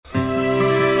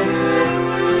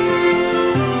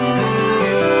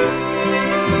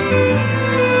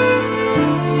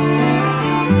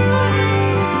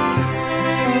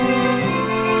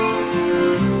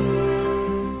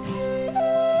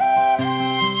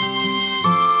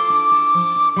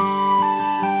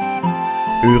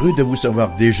Heureux de vous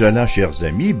savoir déjà là, chers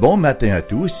amis. Bon matin à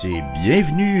tous et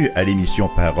bienvenue à l'émission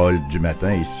Parole du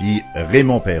matin, ici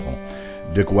Raymond Perron.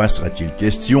 De quoi sera-t-il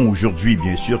question aujourd'hui?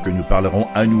 Bien sûr que nous parlerons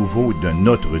à nouveau de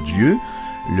notre Dieu.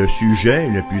 Le sujet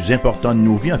le plus important de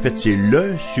nos vies, en fait, c'est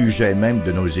le sujet même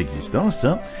de nos existences.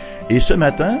 Et ce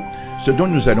matin, ce dont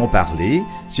nous allons parler,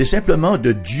 c'est simplement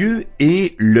de Dieu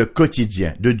et le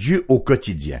quotidien, de Dieu au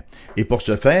quotidien. Et pour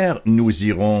ce faire, nous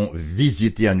irons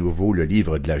visiter à nouveau le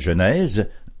livre de la Genèse,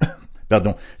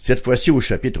 cette fois-ci au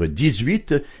chapitre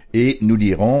 18, et nous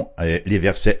lirons les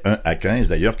versets 1 à 15,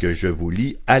 d'ailleurs, que je vous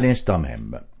lis à l'instant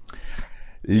même.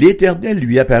 L'Éternel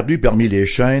lui apparut parmi les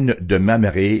chênes de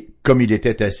Mamré, comme il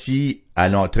était assis à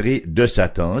l'entrée de sa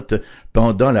tente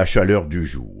pendant la chaleur du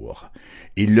jour.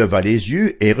 Il leva les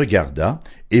yeux et regarda,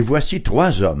 et voici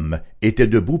 3 hommes étaient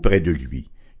debout près de lui.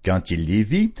 Quand il les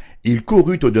vit, il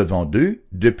courut au-devant d'eux,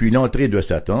 depuis l'entrée de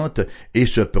sa tente, et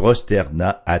se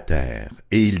prosterna à terre.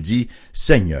 Et il dit, «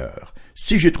 Seigneur,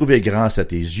 si j'ai trouvé grâce à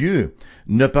tes yeux,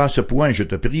 ne passe point, je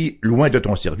te prie, loin de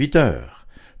ton serviteur.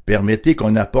 Permettez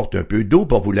qu'on apporte un peu d'eau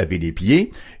pour vous laver les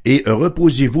pieds, et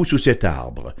reposez-vous sous cet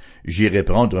arbre. J'irai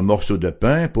prendre un morceau de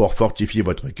pain pour fortifier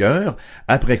votre cœur,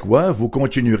 après quoi vous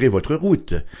continuerez votre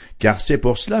route, car c'est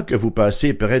pour cela que vous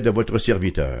passez près de votre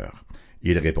serviteur. »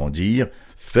 Ils répondirent,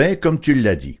 « Fais comme tu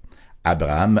l'as dit. »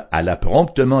 Abraham alla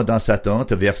promptement dans sa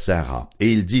tente vers Sarah,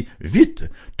 et il dit, « Vite,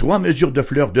 3 mesures de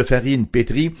fleurs de farine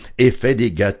pétrie, et fais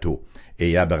des gâteaux. »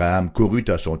 Et Abraham courut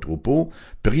à son troupeau,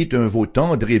 prit un veau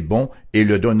tendre et bon, et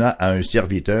le donna à un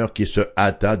serviteur qui se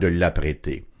hâta de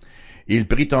l'apprêter. Il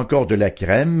prit encore de la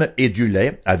crème et du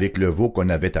lait avec le veau qu'on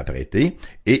avait apprêté,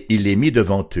 et il les mit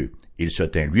devant eux. Il se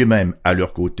tint lui-même à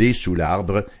leur côté sous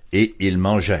l'arbre, et ils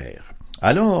mangèrent.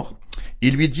 Alors,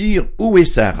 ils lui dirent, « Où est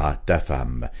Sarah, ta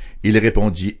femme? » Il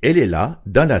répondit, « Elle est là,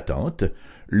 dans la tente. »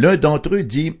 L'un d'entre eux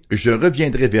dit, « Je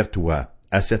reviendrai vers toi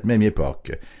à cette même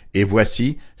époque. Et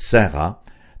voici, Sarah,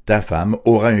 ta femme,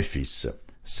 aura un fils. »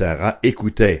 Sarah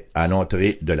écoutait à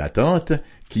l'entrée de la tente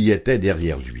qui était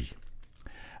derrière lui.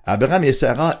 Abraham et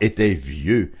Sarah étaient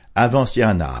vieux, avancés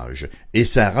en âge, et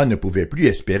Sarah ne pouvait plus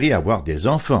espérer avoir des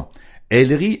enfants.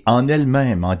 Elle rit en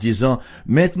elle-même en disant, «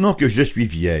 Maintenant que je suis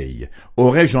vieille,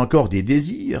 aurais-je encore des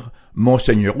désirs? Mon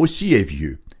Seigneur aussi est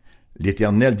vieux. »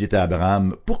 L'Éternel dit à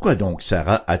Abraham, « Pourquoi donc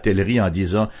Sarah a-t-elle ri en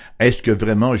disant, « Est-ce que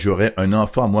vraiment j'aurai un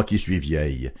enfant, moi qui suis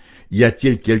vieille? Y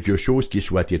a-t-il quelque chose qui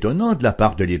soit étonnant de la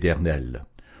part de l'Éternel? »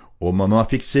 Au moment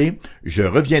fixé, je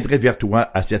reviendrai vers toi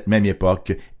à cette même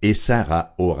époque, et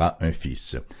Sarah aura un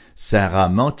fils. Sarah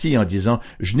mentit en disant,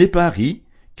 « Je n'ai pas ri,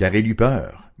 car elle eut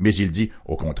peur. » Mais il dit, «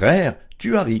 Au contraire,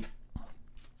 tu as ri. »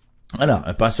 Voilà,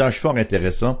 un passage fort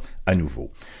intéressant à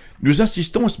nouveau. Nous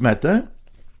assistons ce matin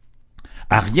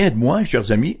à rien de moins,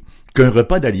 chers amis, qu'un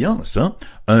repas d'alliance,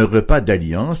 un repas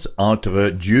d'alliance entre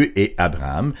Dieu et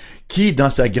Abraham, qui, dans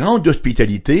sa grande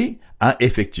hospitalité, a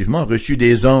effectivement reçu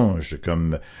des anges,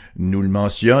 comme nous le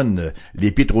mentionne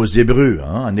l'Épître aux Hébreux.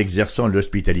 En exerçant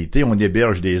l'hospitalité, on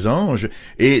héberge des anges,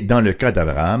 et dans le cas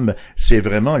d'Abraham, c'est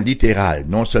vraiment littéral.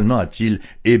 Non seulement a-t-il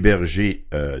hébergé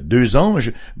 2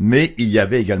 anges, mais il y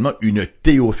avait également une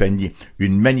théophanie,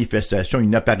 une manifestation,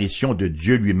 une apparition de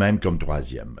Dieu lui-même comme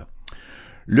 3e.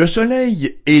 Le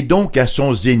soleil est donc à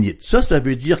son zénith. Ça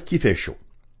veut dire qu'il fait chaud.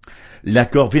 La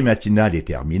corvée matinale est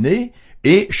terminée,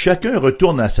 et chacun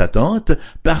retourne à sa tente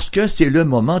parce que c'est le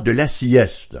moment de la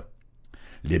sieste.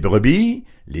 Les brebis,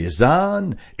 les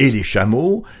ânes et les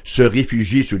chameaux se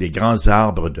réfugient sous les grands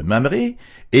arbres de Mamré,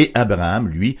 et Abraham,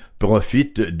 lui,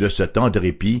 profite de ce temps de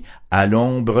répit à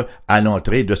l'ombre à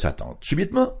l'entrée de sa tente.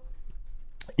 Subitement,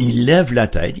 il lève la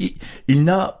tête. Il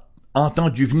n'a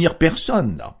entendu venir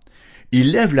personne, là.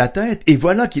 Il lève la tête et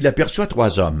voilà qu'il aperçoit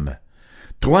 3 hommes.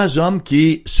 3 hommes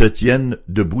qui se tiennent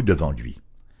debout devant lui.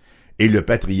 Et le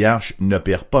patriarche ne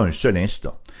perd pas un seul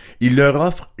instant. Il leur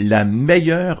offre la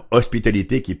meilleure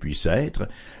hospitalité qui puisse être,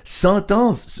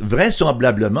 sentant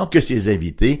vraisemblablement que ses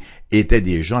invités étaient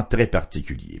des gens très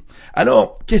particuliers.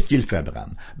 Alors, qu'est-ce qu'il fait,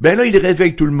 Abraham? Là, il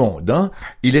réveille tout le monde,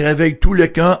 Il réveille tout le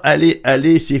camp.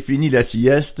 Allez, c'est fini la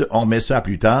sieste, on met ça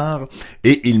plus tard.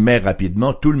 Et il met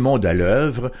rapidement tout le monde à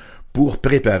l'œuvre pour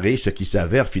préparer ce qui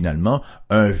s'avère finalement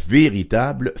un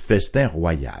véritable festin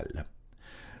royal.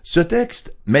 Ce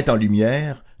texte met en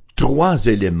lumière 3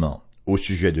 éléments au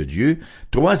sujet de Dieu,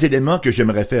 3 éléments que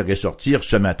j'aimerais faire ressortir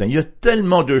ce matin. Il y a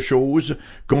tellement de choses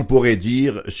qu'on pourrait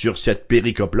dire sur cette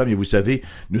péricope-là, mais vous savez,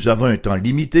 nous avons un temps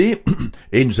limité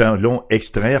et nous allons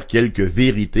extraire quelques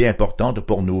vérités importantes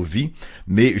pour nos vies,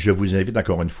 mais je vous invite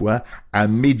encore une fois à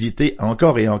méditer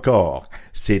encore et encore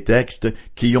ces textes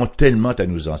qui ont tellement à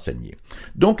nous enseigner.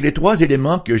 Donc, les 3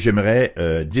 éléments que j'aimerais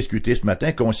discuter ce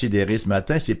matin, considérer ce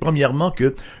matin, c'est premièrement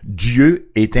que Dieu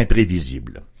est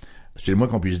imprévisible. C'est le moins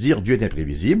qu'on puisse dire, Dieu est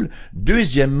imprévisible.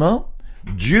 Deuxièmement,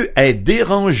 Dieu est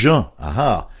dérangeant.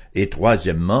 Et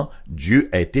troisièmement, Dieu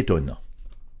est étonnant.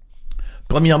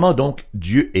 Premièrement donc,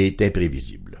 Dieu est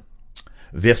imprévisible.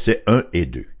 Versets 1 et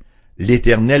 2.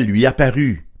 L'Éternel lui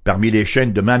apparut parmi les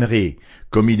chênes de Mamré,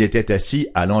 comme il était assis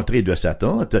à l'entrée de sa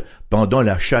tente pendant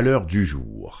la chaleur du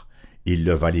jour. Il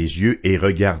leva les yeux et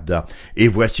regarda, et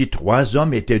voici 3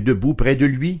 hommes étaient debout près de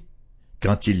lui.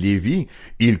 Quand il les vit,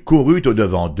 il courut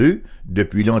au-devant d'eux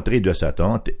depuis l'entrée de sa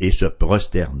tente et se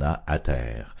prosterna à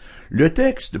terre. Le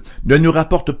texte ne nous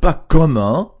rapporte pas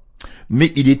comment,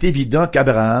 mais il est évident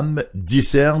qu'Abraham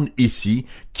discerne ici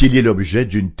qu'il est l'objet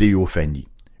d'une théophanie,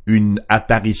 une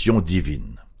apparition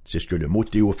divine. C'est ce que le mot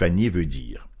théophanie veut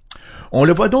dire. On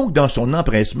le voit donc dans son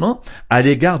empressement à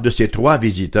l'égard de ces 3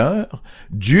 visiteurs,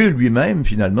 Dieu lui-même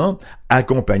finalement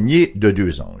accompagné de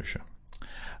 2 anges.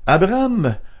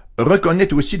 Abraham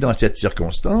reconnaît aussi dans cette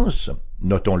circonstance,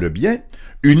 notons-le bien,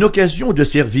 une occasion de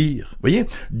servir. Vous voyez,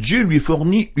 Dieu lui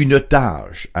fournit une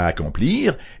tâche à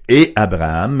accomplir et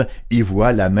Abraham y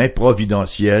voit la main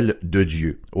providentielle de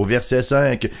Dieu. Au verset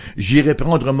 5, « J'irai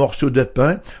prendre un morceau de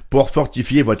pain pour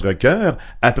fortifier votre cœur,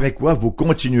 après quoi vous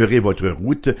continuerez votre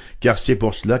route, car c'est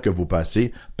pour cela que vous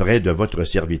passez près de votre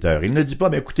serviteur. » Il ne dit pas,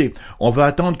 mais écoutez, on va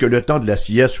attendre que le temps de la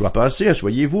sieste soit passé,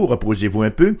 asseyez-vous, reposez-vous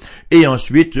un peu, et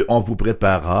ensuite on vous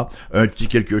préparera un petit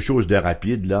quelque chose de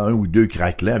rapide, là, 1 ou 2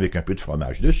 craquelins avec un peu de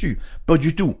fromage dessus. Pas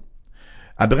du tout.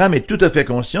 Abraham est tout à fait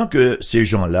conscient que ces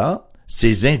gens-là,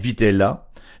 ces invités-là,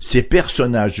 ces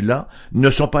personnages-là ne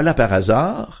sont pas là par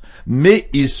hasard, mais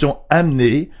ils sont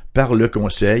amenés par le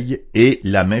conseil et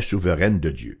la main souveraine de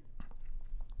Dieu.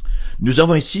 Nous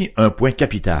avons ici un point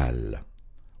capital,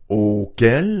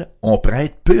 auquel on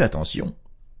prête peu attention.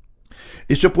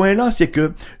 Et ce point-là, c'est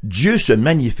que Dieu se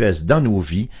manifeste dans nos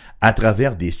vies à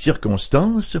travers des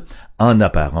circonstances, en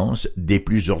apparence, des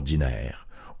plus ordinaires.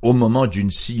 Au moment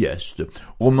d'une sieste,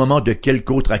 au moment de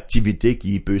quelque autre activité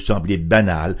qui peut sembler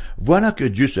banale, voilà que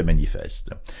Dieu se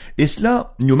manifeste. Et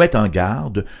cela nous met en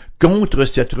garde contre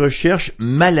cette recherche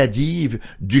maladive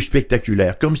du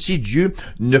spectaculaire, comme si Dieu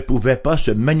ne pouvait pas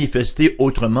se manifester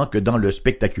autrement que dans le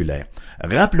spectaculaire.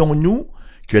 Rappelons-nous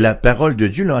que la parole de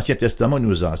Dieu, l'Ancien Testament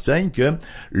nous enseigne que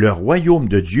le royaume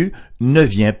de Dieu ne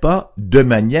vient pas de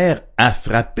manière à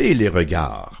frapper les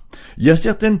regards. Il y a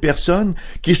certaines personnes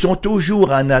qui sont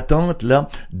toujours en attente là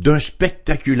d'un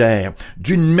spectaculaire,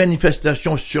 d'une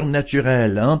manifestation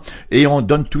surnaturelle, et on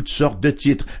donne toutes sortes de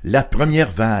titres, la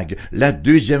première vague, la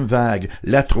deuxième vague,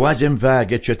 la troisième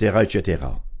vague, etc., etc.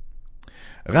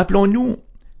 Rappelons-nous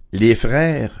les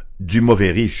frères du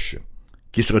mauvais riche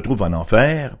qui se retrouvent en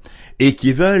enfer et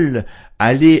qui veulent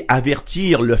aller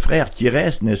avertir le frère qui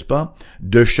reste, n'est-ce pas,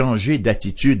 de changer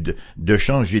d'attitude, de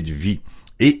changer de vie.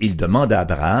 Et il demande à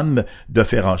Abraham de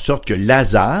faire en sorte que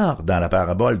Lazare, dans la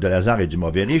parabole de Lazare et du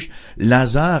mauvais riche,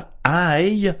 Lazare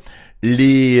aille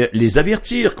les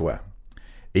avertir, quoi.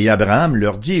 Et Abraham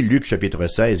leur dit, Luc chapitre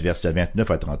 16, versets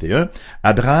 29 à 31,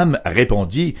 Abraham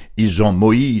répondit, ils ont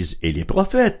Moïse et les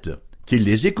prophètes, qu'ils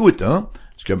les écoutent,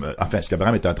 ce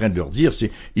qu'Abraham est en train de leur dire,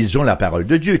 c'est ils ont la parole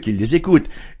de Dieu, qu'ils les écoutent.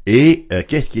 Et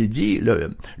qu'est-ce qu'il dit,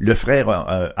 le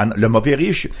frère, le mauvais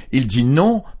riche? Il dit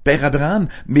non, Père Abraham,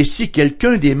 mais si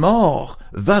quelqu'un des morts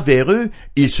va vers eux,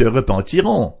 ils se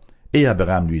repentiront. Et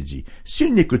Abraham lui dit,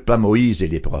 s'ils n'écoutent pas Moïse et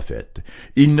les prophètes,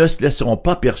 ils ne se laisseront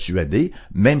pas persuader,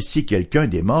 même si quelqu'un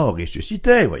des morts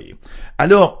ressuscitait, voyez.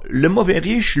 Alors, le mauvais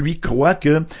riche, lui, croit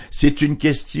que c'est une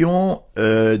question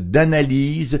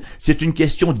d'analyse, c'est une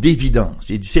question d'évidence.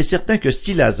 Il dit, c'est certain que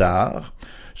si Lazare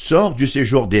sort du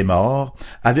séjour des morts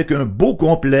avec un beau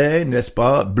complet, n'est-ce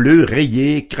pas, bleu,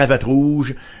 rayé, cravate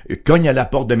rouge, cogne à la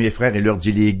porte de mes frères et leur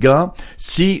dit, les gars,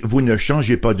 si vous ne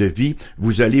changez pas de vie,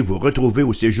 vous allez vous retrouver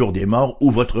au séjour des morts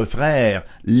où votre frère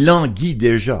languit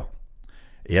déjà.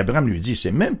 Et Abraham lui dit,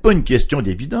 c'est même pas une question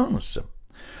d'évidence.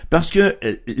 Parce que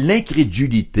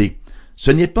l'incrédulité, ce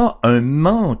n'est pas un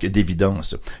manque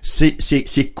d'évidence,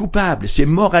 c'est coupable, c'est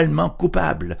moralement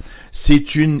coupable.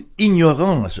 C'est une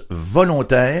ignorance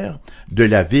volontaire de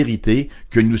la vérité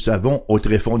que nous savons au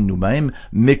tréfonds de nous-mêmes,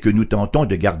 mais que nous tentons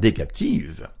de garder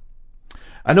captive.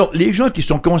 Alors, les gens qui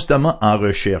sont constamment en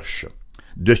recherche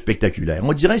de spectaculaire.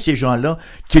 On dirait ces gens-là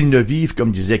qu'ils ne vivent,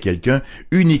 comme disait quelqu'un,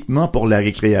 uniquement pour la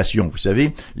récréation. Vous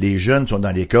savez, les jeunes sont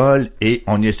dans l'école et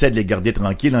on essaie de les garder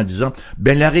tranquilles en disant «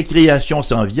 ben la récréation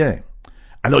s'en vient ».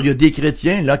 Alors il y a des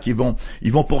chrétiens là ils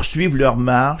vont poursuivre leur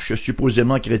marche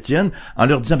supposément chrétienne en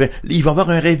leur disant « ben il va y avoir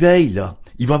un réveil là ».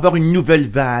 Il va y avoir une nouvelle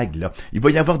vague, là. Il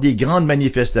va y avoir des grandes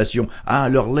manifestations. Ah,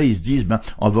 alors là, ils se disent,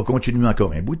 on va continuer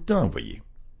encore un bout de temps, vous voyez.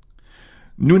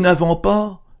 Nous n'avons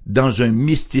pas, dans un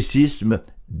mysticisme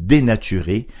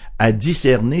dénaturé, à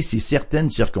discerner si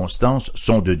certaines circonstances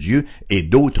sont de Dieu et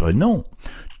d'autres non.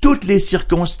 Toutes les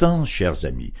circonstances, chers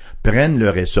amis, prennent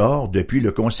leur essor depuis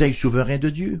le conseil souverain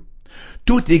de Dieu.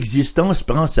 Toute existence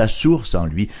prend sa source en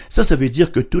lui. Ça veut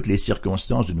dire que toutes les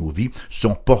circonstances de nos vies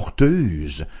sont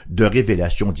porteuses de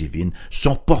révélations divines,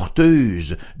 sont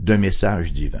porteuses d'un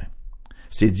message divin.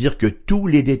 C'est dire que tous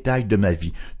les détails de ma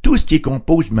vie, tout ce qui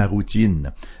compose ma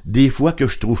routine, des fois que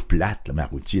je trouve plate, ma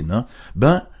routine,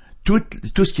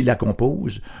 tout ce qui la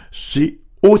compose, c'est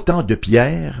autant de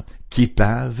pierres qui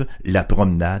pavent la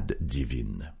promenade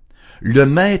divine. Le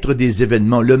maître des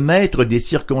événements, le maître des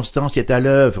circonstances est à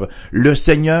l'œuvre, le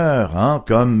Seigneur,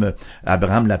 comme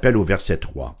Abraham l'appelle au verset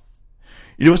 3.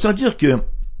 Il va sans dire que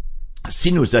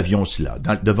si nous avions cela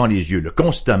devant les yeux,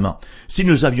 constamment, si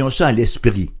nous avions ça à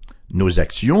l'esprit, nos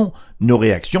actions, nos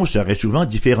réactions seraient souvent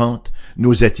différentes.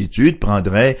 Nos attitudes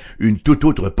prendraient une toute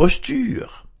autre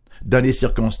posture dans les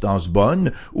circonstances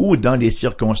bonnes ou dans les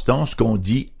circonstances qu'on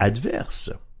dit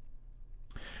adverses.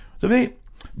 Vous savez,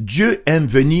 Dieu aime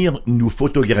venir nous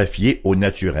photographier au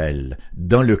naturel,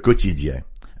 dans le quotidien.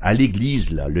 À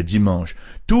l'église, là, le dimanche,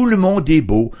 tout le monde est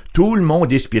beau, tout le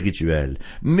monde est spirituel.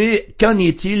 Mais qu'en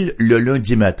est-il le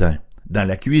lundi matin? Dans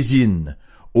la cuisine,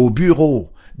 au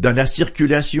bureau, dans la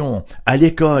circulation, à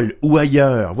l'école ou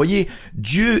ailleurs. Voyez,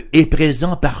 Dieu est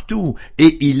présent partout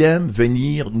et il aime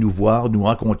venir nous voir, nous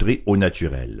rencontrer au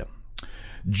naturel.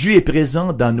 Dieu est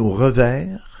présent dans nos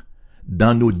revers,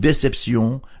 dans nos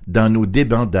déceptions, dans nos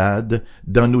débandades,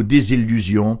 dans nos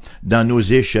désillusions, dans nos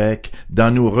échecs,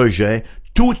 dans nos rejets,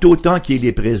 tout autant qu'il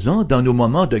est présent dans nos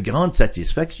moments de grande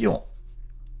satisfaction.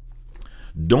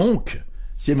 Donc,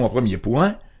 c'est mon premier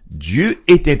point, Dieu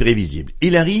est imprévisible.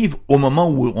 Il arrive au moment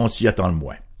où on s'y attend le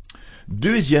moins.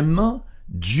 Deuxièmement,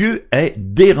 Dieu est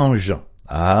dérangeant.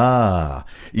 Ah,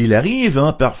 il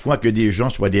arrive parfois que des gens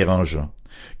soient dérangeants,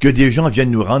 que des gens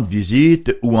viennent nous rendre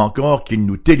visite ou encore qu'ils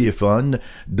nous téléphonent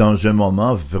dans un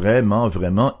moment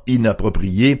vraiment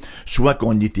inapproprié, soit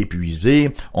qu'on est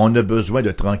épuisé, on a besoin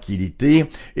de tranquillité,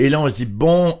 et là on se dit,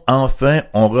 bon, enfin,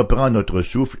 on reprend notre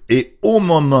souffle, et au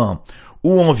moment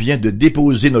où on vient de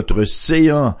déposer notre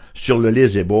séant sur le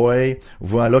lazy-boy,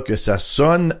 voilà que ça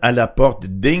sonne à la porte,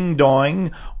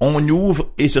 ding-dong, on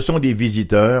ouvre et ce sont des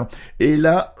visiteurs, et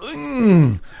là,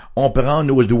 on prend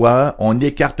nos doigts, on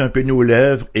écarte un peu nos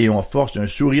lèvres et on force un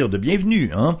sourire de bienvenue,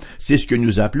 C'est ce que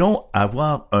nous appelons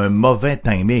avoir un mauvais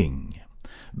timing.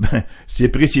 C'est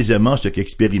précisément ce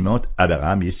qu'expérimente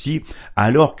Abraham ici,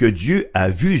 alors que Dieu, à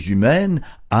vue humaine,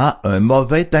 a un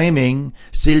mauvais timing.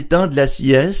 C'est le temps de la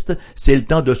sieste, c'est le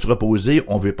temps de se reposer,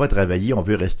 on veut pas travailler, on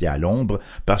veut rester à l'ombre,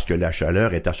 parce que la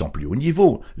chaleur est à son plus haut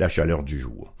niveau, la chaleur du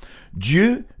jour.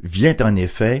 Dieu vient en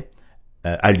effet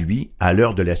à lui à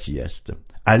l'heure de la sieste,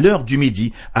 à l'heure du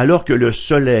midi, alors que le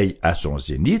soleil à son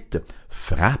zénith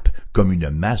frappe comme une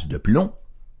masse de plomb.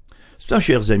 Ça,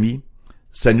 chers amis,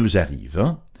 ça nous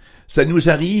arrive, Ça nous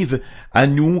arrive à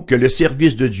nous que le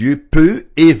service de Dieu peut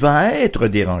et va être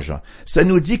dérangeant. Ça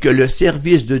nous dit que le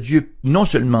service de Dieu non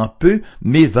seulement peut,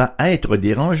 mais va être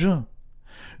dérangeant.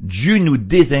 Dieu nous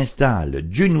désinstalle,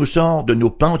 Dieu nous sort de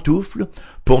nos pantoufles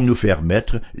pour nous faire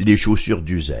mettre les chaussures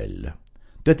du zèle.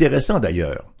 C'est intéressant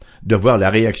d'ailleurs de voir la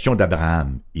réaction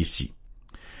d'Abraham ici.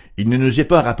 Il ne nous est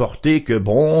pas rapporté que,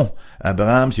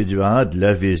 Abraham s'est dit, de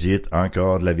la visite,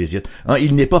 encore de la visite.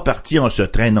 Il n'est pas parti en se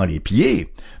traînant les pieds,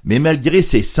 mais malgré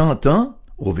ses 100 ans,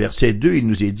 au verset 2, il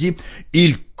nous est dit,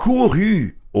 il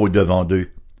courut au-devant d'eux.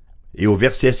 Et au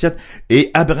verset 7,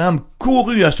 et Abraham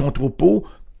courut à son troupeau,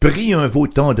 prit un veau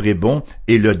tendre et bon,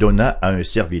 et le donna à un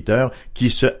serviteur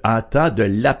qui se hâta de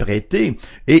l'apprêter,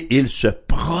 et il se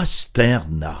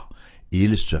prosterna.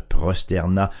 Il se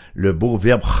prosterna, le beau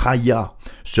verbe chaya,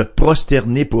 se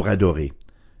prosterner pour adorer.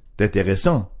 C'est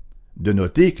intéressant de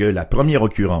noter que la première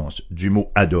occurrence du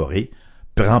mot adorer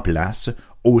prend place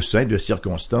au sein de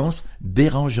circonstances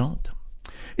dérangeantes.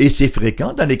 Et c'est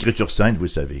fréquent dans l'Écriture sainte, vous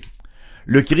savez.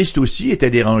 Le Christ aussi était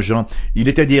dérangeant. Il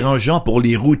était dérangeant pour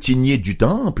les routiniers du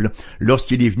temple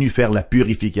lorsqu'il est venu faire la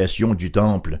purification du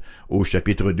temple au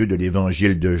chapitre 2 de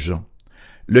l'Évangile de Jean.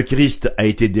 Le Christ a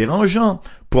été dérangeant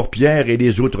pour Pierre et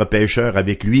les autres pêcheurs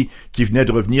avec lui qui venaient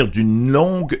de revenir d'une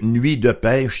longue nuit de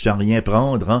pêche sans rien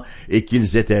prendre, et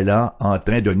qu'ils étaient là en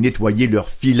train de nettoyer leurs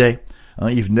filets.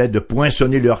 Ils venaient de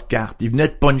poinçonner leurs cartes, ils venaient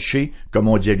de puncher, comme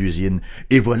on dit à l'usine.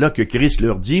 Et voilà que Christ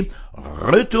leur dit «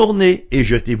 Retournez et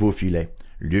jetez vos filets ».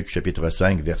 Luc chapitre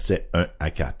 5, versets 1 à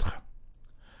 4.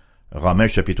 Romains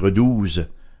chapitre 12,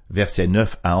 versets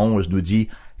 9 à 11 nous dit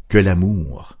 « Que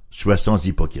l'amour soit sans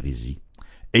hypocrisie.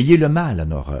 Ayez le mal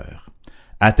en horreur.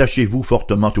 Attachez-vous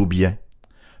fortement au bien.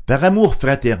 Par amour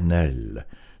fraternel,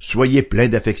 soyez pleins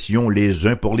d'affection les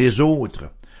uns pour les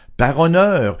autres. Par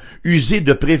honneur, usez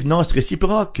de prévenance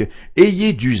réciproque.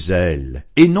 Ayez du zèle,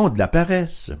 et non de la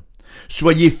paresse.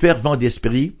 Soyez fervents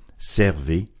d'esprit,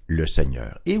 servez le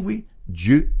Seigneur. » Et oui,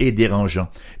 Dieu est dérangeant,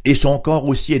 et son corps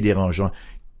aussi est dérangeant.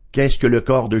 Qu'est-ce que le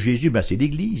corps de Jésus? C'est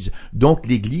l'Église. Donc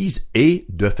l'Église est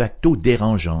de facto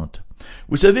dérangeante.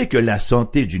 Vous savez que la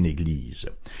santé d'une Église,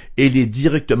 elle est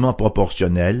directement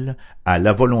proportionnelle à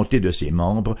la volonté de ses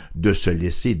membres de se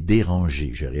laisser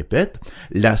déranger. Je répète,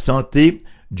 la santé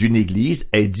d'une Église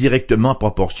est directement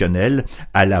proportionnelle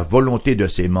à la volonté de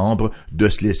ses membres de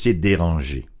se laisser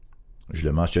déranger. Je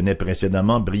le mentionnais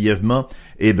précédemment brièvement,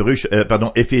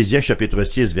 Éphésiens chapitre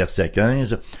 6, verset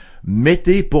 15. «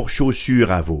 Mettez pour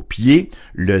chaussure à vos pieds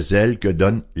le zèle que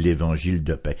donne l'évangile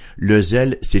de paix. » Le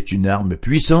zèle, c'est une arme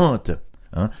puissante.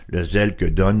 Le zèle que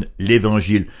donne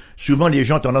l'évangile. Souvent, les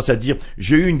gens ont tendance à dire «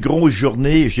 J'ai eu une grosse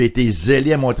journée, j'ai été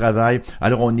zélé à mon travail. »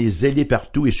 Alors, on est zélé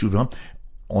partout et souvent,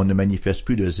 on ne manifeste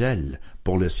plus de zèle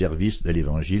pour le service de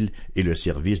l'évangile et le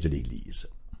service de l'Église.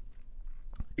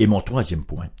 Et mon troisième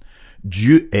point,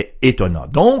 Dieu est étonnant.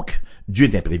 Donc, Dieu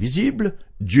est imprévisible,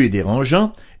 Dieu est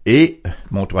dérangeant, et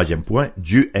mon troisième point,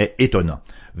 Dieu est étonnant.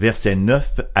 Versets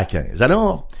 9 à 15.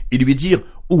 Alors, ils lui dirent,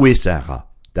 « Où est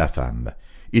Sarah, ta femme? »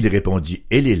 Il répondit,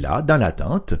 « Elle est là, dans la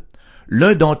tente. »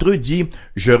 L'un d'entre eux dit,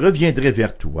 « Je reviendrai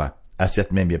vers toi à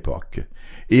cette même époque.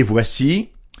 Et voici,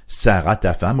 Sarah,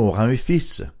 ta femme, aura un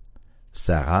fils. »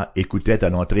 Sarah écoutait à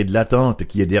l'entrée de la tente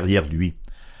qui est derrière lui.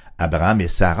 Abraham et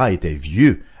Sarah étaient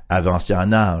vieux, avancés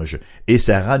en âge, et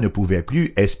Sarah ne pouvait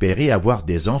plus espérer avoir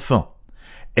des enfants.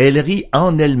 Elle rit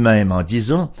en elle-même en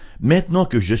disant, « Maintenant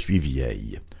que je suis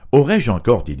vieille, aurais-je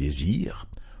encore des désirs?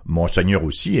 Mon Seigneur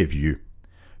aussi est vieux. »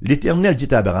 L'Éternel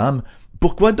dit à Abraham, «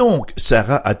 Pourquoi donc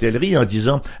Sarah a-t-elle ri en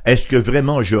disant, « Est-ce que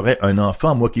vraiment j'aurai un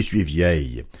enfant, moi qui suis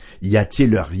vieille? Y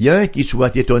a-t-il rien qui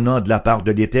soit étonnant de la part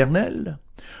de l'Éternel?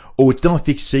 Au temps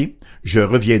fixé, je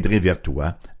reviendrai vers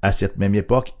toi à cette même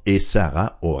époque, et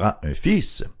Sarah aura un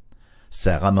fils. »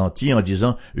 Sarah mentit en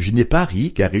disant, « Je n'ai pas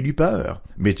ri car elle eut peur. »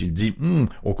 Mais il dit,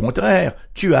 « Au contraire,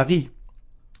 tu as ri. »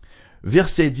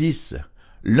 Verset 10.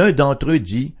 L'un d'entre eux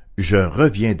dit, « Je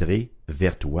reviendrai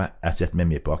vers toi à cette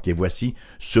même époque. Et voici,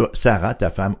 Sarah, ta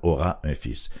femme, aura un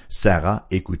fils. » Sarah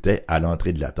écoutait à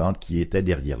l'entrée de la tente qui était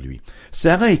derrière lui.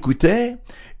 Sarah écoutait,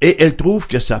 et elle trouve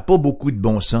que ça n'a pas beaucoup de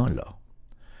bon sens, là.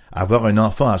 Avoir un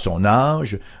enfant à son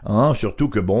âge, surtout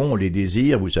que, les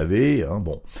désirs, vous savez,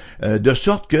 de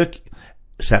sorte que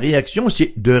sa réaction,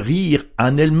 c'est de rire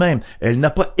en elle-même. Elle n'a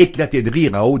pas éclaté de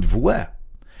rire à haute voix.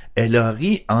 Elle a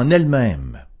ri en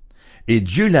elle-même. Et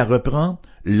Dieu la reprend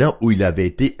là où il avait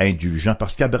été indulgent,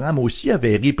 parce qu'Abraham aussi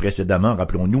avait ri précédemment,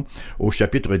 rappelons-nous, au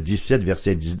chapitre 17,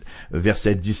 verset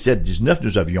 17-19,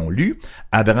 nous avions lu,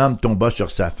 Abraham tomba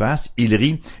sur sa face, il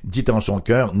rit, dit en son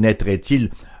cœur,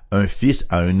 naîtrait-il un fils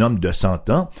à un homme de 100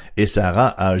 ans, et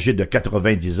Sarah, âgée de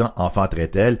 90 ans,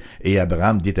 enfanterait-elle, et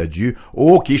Abraham dit à Dieu, «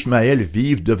 Oh, qu'Ishmaël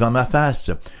vive devant ma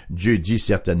face! » Dieu dit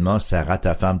certainement, « Sarah,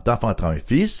 ta femme, t'enfantera un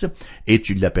fils, et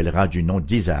tu l'appelleras du nom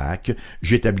d'Isaac.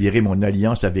 J'établirai mon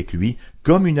alliance avec lui,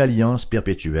 comme une alliance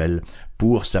perpétuelle,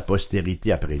 pour sa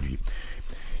postérité après lui. »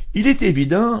 Il est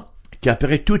évident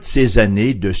qu'après toutes ces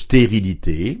années de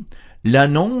stérilité,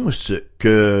 l'annonce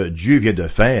que Dieu vient de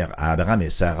faire à Abraham et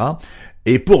Sarah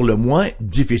est pour le moins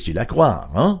difficile à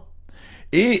croire,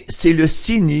 Et c'est le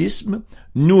cynisme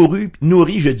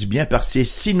nourri, je dis bien, par ces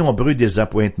si nombreux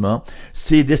désappointements,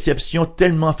 ces déceptions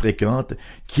tellement fréquentes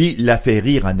qui la fait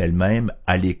rire en elle-même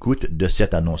à l'écoute de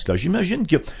cette annonce-là. J'imagine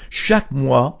que chaque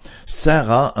mois,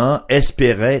 Sarah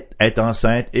espérait être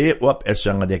enceinte et elle se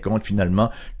rendait compte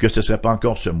finalement que ce serait pas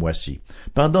encore ce mois-ci.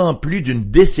 Pendant plus d'une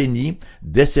décennie,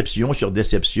 déception sur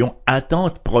déception,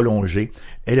 attente prolongée,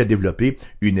 elle a développé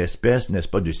une espèce, n'est-ce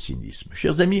pas, de cynisme.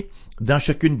 Chers amis, dans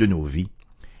chacune de nos vies,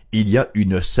 il y a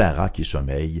une Sarah qui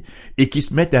sommeille et qui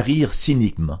se met à rire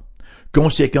cyniquement,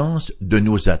 conséquence de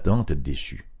nos attentes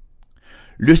déçues.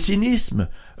 Le cynisme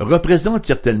représente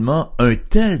certainement un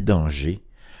tel danger,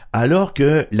 alors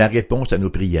que la réponse à nos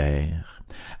prières,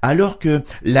 Alors que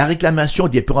la réclamation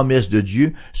des promesses de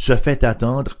Dieu se fait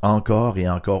attendre encore et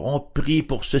encore. On prie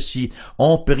pour ceci,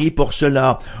 on prie pour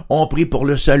cela, on prie pour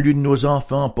le salut de nos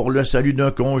enfants, pour le salut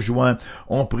d'un conjoint,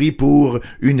 on prie pour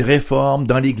une réforme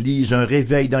dans l'Église, un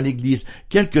réveil dans l'Église,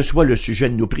 quel que soit le sujet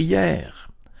de nos prières.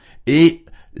 Et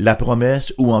la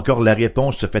promesse ou encore la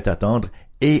réponse se fait attendre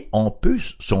et on peut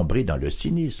sombrer dans le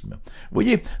cynisme. Vous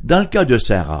voyez, dans le cas de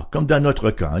Sarah, comme dans notre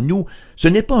cas, nous, ce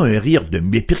n'est pas un rire de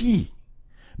mépris,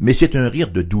 mais c'est un rire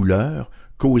de douleur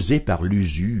causé par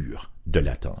l'usure de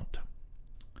l'attente.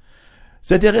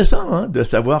 C'est intéressant de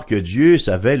savoir que Dieu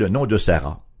savait le nom de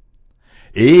Sarah.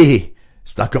 Et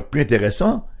c'est encore plus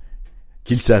intéressant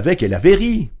qu'il savait qu'elle avait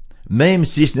ri, même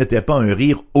si ce n'était pas un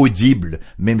rire audible,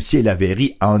 même si elle avait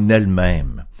ri en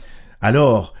elle-même.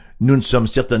 Alors, nous ne sommes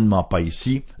certainement pas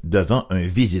ici devant un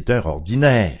visiteur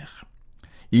ordinaire.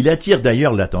 Il attire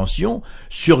d'ailleurs l'attention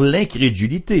sur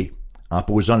l'incrédulité, en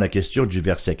posant la question du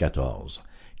verset 14.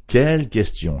 Quelle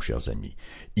question, chers amis!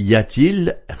 Y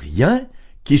a-t-il rien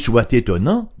qui soit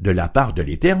étonnant de la part de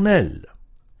l'Éternel?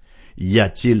 Y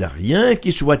a-t-il rien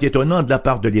qui soit étonnant de la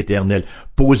part de l'Éternel?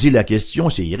 Poser la question,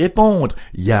 c'est y répondre.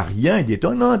 Il n'y a rien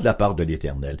d'étonnant de la part de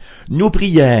l'Éternel. Nos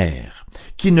prières,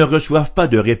 qui ne reçoivent pas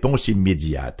de réponse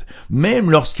immédiate,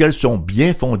 même lorsqu'elles sont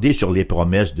bien fondées sur les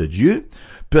promesses de Dieu,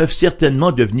 peuvent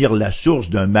certainement devenir la source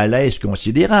d'un malaise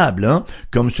considérable,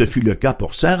 comme ce fut le cas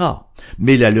pour Sarah.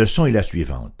 Mais la leçon est la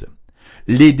suivante.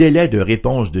 Les délais de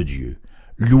réponse de Dieu,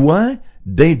 loin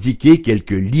d'indiquer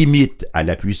quelques limites à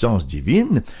la puissance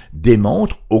divine,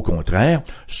 démontrent, au contraire,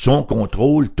 son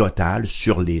contrôle total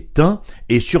sur les temps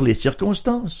et sur les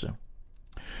circonstances.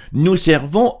 Nous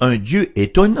servons un Dieu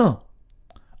étonnant.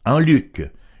 En Luc,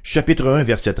 chapitre 1,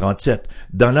 verset 37,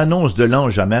 dans l'annonce de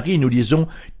l'ange à Marie, nous lisons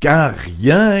 « Car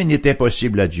rien n'est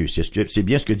impossible à Dieu ». C'est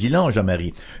bien ce que dit l'ange à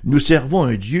Marie. Nous servons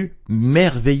un Dieu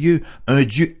merveilleux, un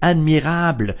Dieu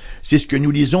admirable. C'est ce que nous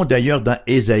lisons d'ailleurs dans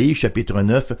Ésaïe, chapitre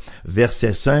 9,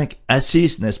 versets 5 à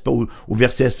 6, n'est-ce pas, ou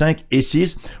versets 5 et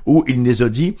 6, où il nous a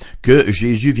dit que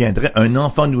Jésus viendrait, un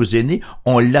enfant nous est né,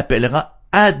 on l'appellera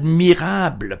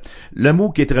admirable. Le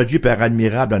mot qui est traduit par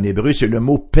admirable en hébreu, c'est le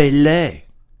mot pélé.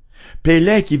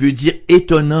 Pélé qui veut dire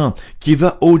étonnant, qui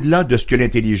va au-delà de ce que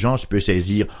l'intelligence peut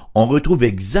saisir. On retrouve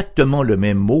exactement le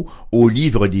même mot au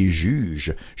livre des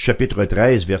Juges, chapitre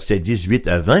 13, versets 18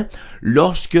 à 20,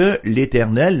 lorsque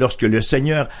le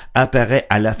Seigneur apparaît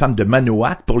à la femme de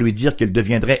Manoach pour lui dire qu'elle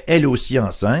deviendrait elle aussi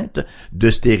enceinte,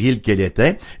 de stérile qu'elle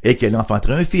était, et qu'elle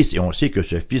enfanterait un fils. Et on sait que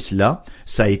ce fils-là,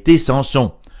 ça a été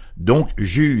Samson. Donc,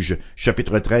 Juge,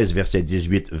 chapitre 13, verset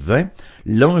 18-20,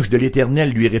 l'ange de l'Éternel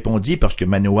lui répondit, parce que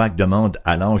Manoach demande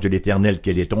à l'ange de l'Éternel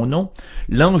quel est ton nom,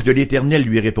 l'ange de l'Éternel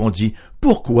lui répondit,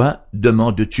 pourquoi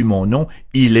demandes-tu mon nom?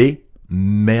 Il est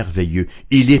merveilleux,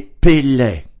 il est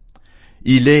Pélé.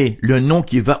 Il est le nom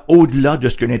qui va au-delà de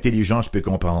ce que l'intelligence peut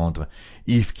comprendre,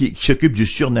 qui s'occupe du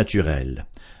surnaturel.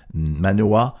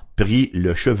 Manoach prit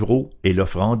le chevreau et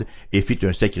l'offrande et fit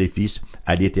un sacrifice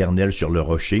à l'Éternel sur le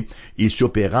rocher. Il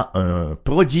s'opéra un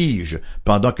prodige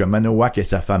pendant que Manoach et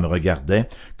sa femme regardaient,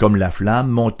 comme la flamme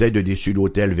montait de dessus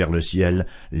l'autel vers le ciel.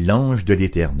 L'ange de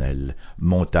l'Éternel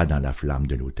monta dans la flamme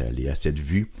de l'autel. Et à cette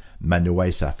vue, Manoach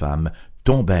et sa femme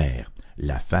tombèrent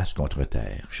la face contre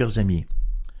terre. Chers amis,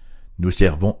 nous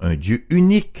servons un Dieu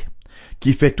unique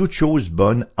qui fait toutes choses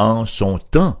bonnes en son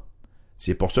temps.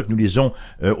 C'est pour ça que nous lisons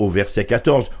au verset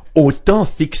 14, « Au temps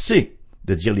fixé,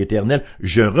 de dire l'Éternel,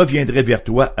 je reviendrai vers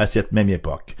toi à cette même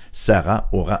époque. Sarah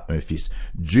aura un fils. »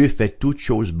 Dieu fait toutes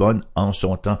choses bonnes en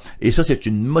son temps. Et ça, c'est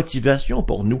une motivation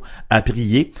pour nous à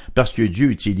prier, parce que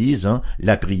Dieu utilise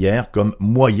la prière comme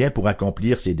moyen pour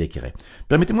accomplir ses décrets.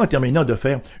 Permettez-moi en terminant de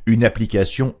faire une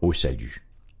application au salut.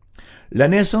 La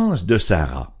naissance de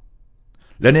Sarah,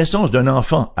 la naissance d'un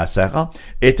enfant à Sarah,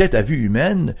 était à vue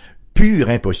humaine pure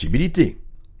impossibilité.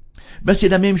 C'est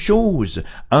la même chose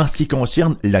en ce qui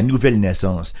concerne la nouvelle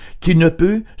naissance, qui ne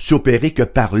peut s'opérer que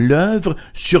par l'œuvre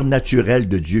surnaturelle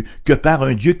de Dieu, que par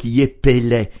un Dieu qui est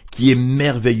Pélé, qui est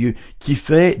merveilleux, qui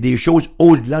fait des choses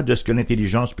au-delà de ce que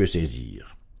l'intelligence peut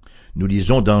saisir. Nous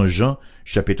lisons dans Jean,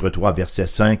 chapitre 3, versets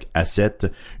 5 à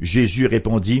 7, Jésus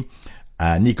répondit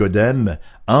à Nicodème,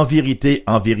 « En vérité,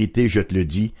 je te le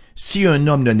dis, si un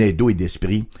homme ne naît d'eau et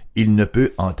d'esprit, il ne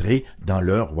peut entrer dans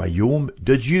le royaume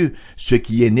de Dieu. Ce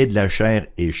qui est né de la chair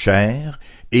est chair,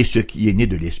 et ce qui est né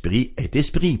de l'esprit est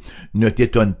esprit. Ne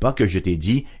t'étonne pas que je t'ai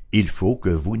dit, il faut que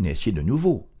vous naissiez de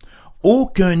nouveau. »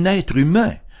 Aucun être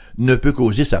humain ne peut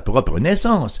causer sa propre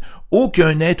naissance.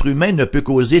 Aucun être humain ne peut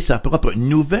causer sa propre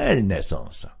nouvelle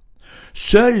naissance.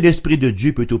 Seul l'Esprit de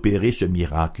Dieu peut opérer ce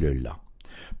miracle-là.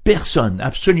 Personne,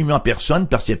 absolument personne,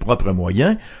 par ses propres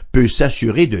moyens, peut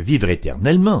s'assurer de vivre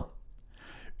éternellement.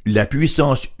 la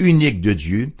puissance unique de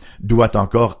Dieu doit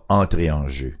encore entrer en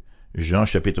jeu. Jean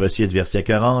chapitre 6 verset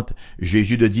 40,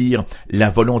 Jésus de dire « La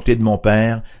volonté de mon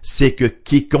Père, c'est que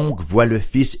quiconque voit le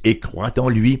Fils et croit en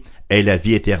lui ait la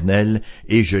vie éternelle,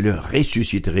 et je le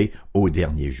ressusciterai au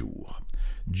dernier jour. »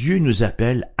 Dieu nous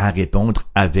appelle à répondre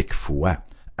avec foi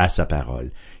à sa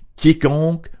parole.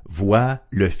 Quiconque voit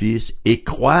le Fils et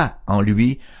croit en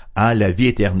lui a la vie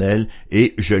éternelle,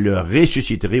 et je le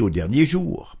ressusciterai au dernier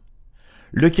jour.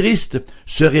 Le Christ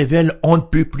se révèle on ne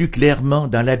peut plus clairement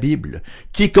dans la Bible.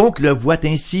 Quiconque le voit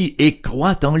ainsi et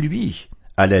croit en lui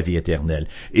a la vie éternelle,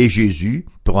 et Jésus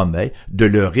promet de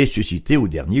le ressusciter au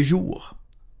dernier jour.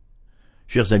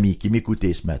 Chers amis qui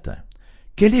m'écoutez ce matin,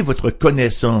 quelle est votre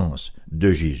connaissance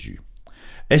de Jésus?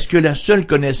 Est-ce que la seule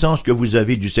connaissance que vous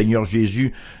avez du Seigneur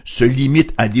Jésus se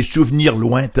limite à des souvenirs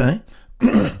lointains,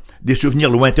 des souvenirs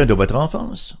lointains de votre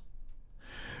enfance?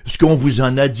 Ce qu'on vous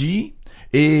en a dit,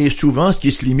 et souvent ce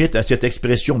qui se limite à cette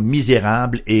expression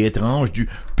misérable et étrange du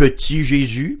petit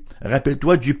Jésus.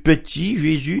 Rappelle-toi du petit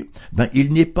Jésus.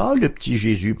 Il n'est pas le petit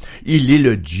Jésus. Il est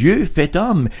le Dieu fait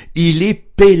homme. Il est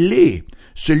Pélé,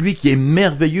 celui qui est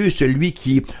merveilleux, celui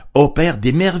qui opère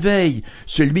des merveilles,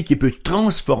 celui qui peut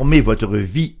transformer votre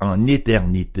vie en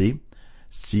éternité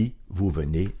si vous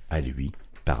venez à lui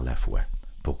par la foi.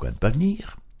 Pourquoi ne pas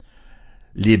venir?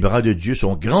 Les bras de Dieu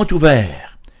sont grands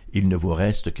ouverts. Il ne vous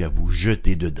reste qu'à vous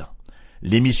jeter dedans.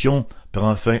 L'émission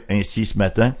prend fin ainsi ce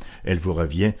matin. Elle vous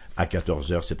revient à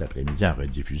 14h cet après-midi en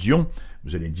rediffusion.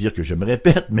 Vous allez dire que je me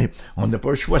répète, mais on n'a pas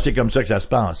le choix, c'est comme ça que ça se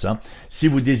passe. Si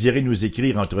vous désirez nous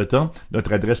écrire entre-temps,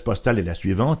 notre adresse postale est la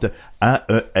suivante,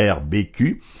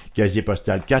 AERBQ, casier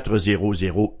postal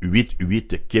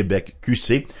 40088, Québec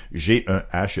QC,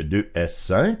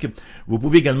 G1H2S5. Vous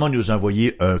pouvez également nous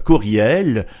envoyer un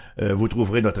courriel. Vous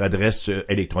trouverez notre adresse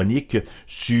électronique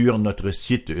sur notre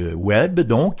site web,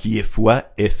 donc, qui est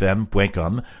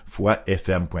foifm.com,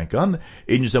 foifm.com.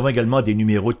 Et nous avons également des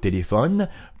numéros de téléphone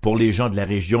pour les gens de la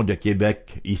région de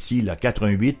Québec, ici, le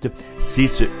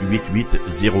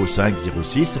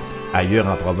 88-688-0506. Ailleurs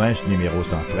en province, numéro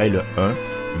sans frais, le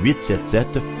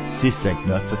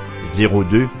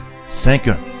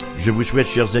 1-877-659-0251. Je vous souhaite,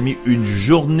 chers amis, une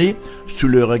journée sous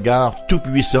le regard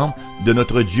tout-puissant de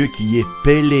notre Dieu qui est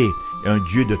Pélé, un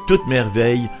Dieu de toute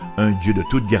merveille, un Dieu de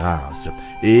toute grâce,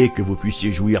 et que vous puissiez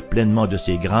jouir pleinement de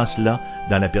ces grâces-là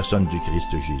dans la personne du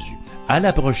Christ Jésus. À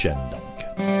la prochaine, donc.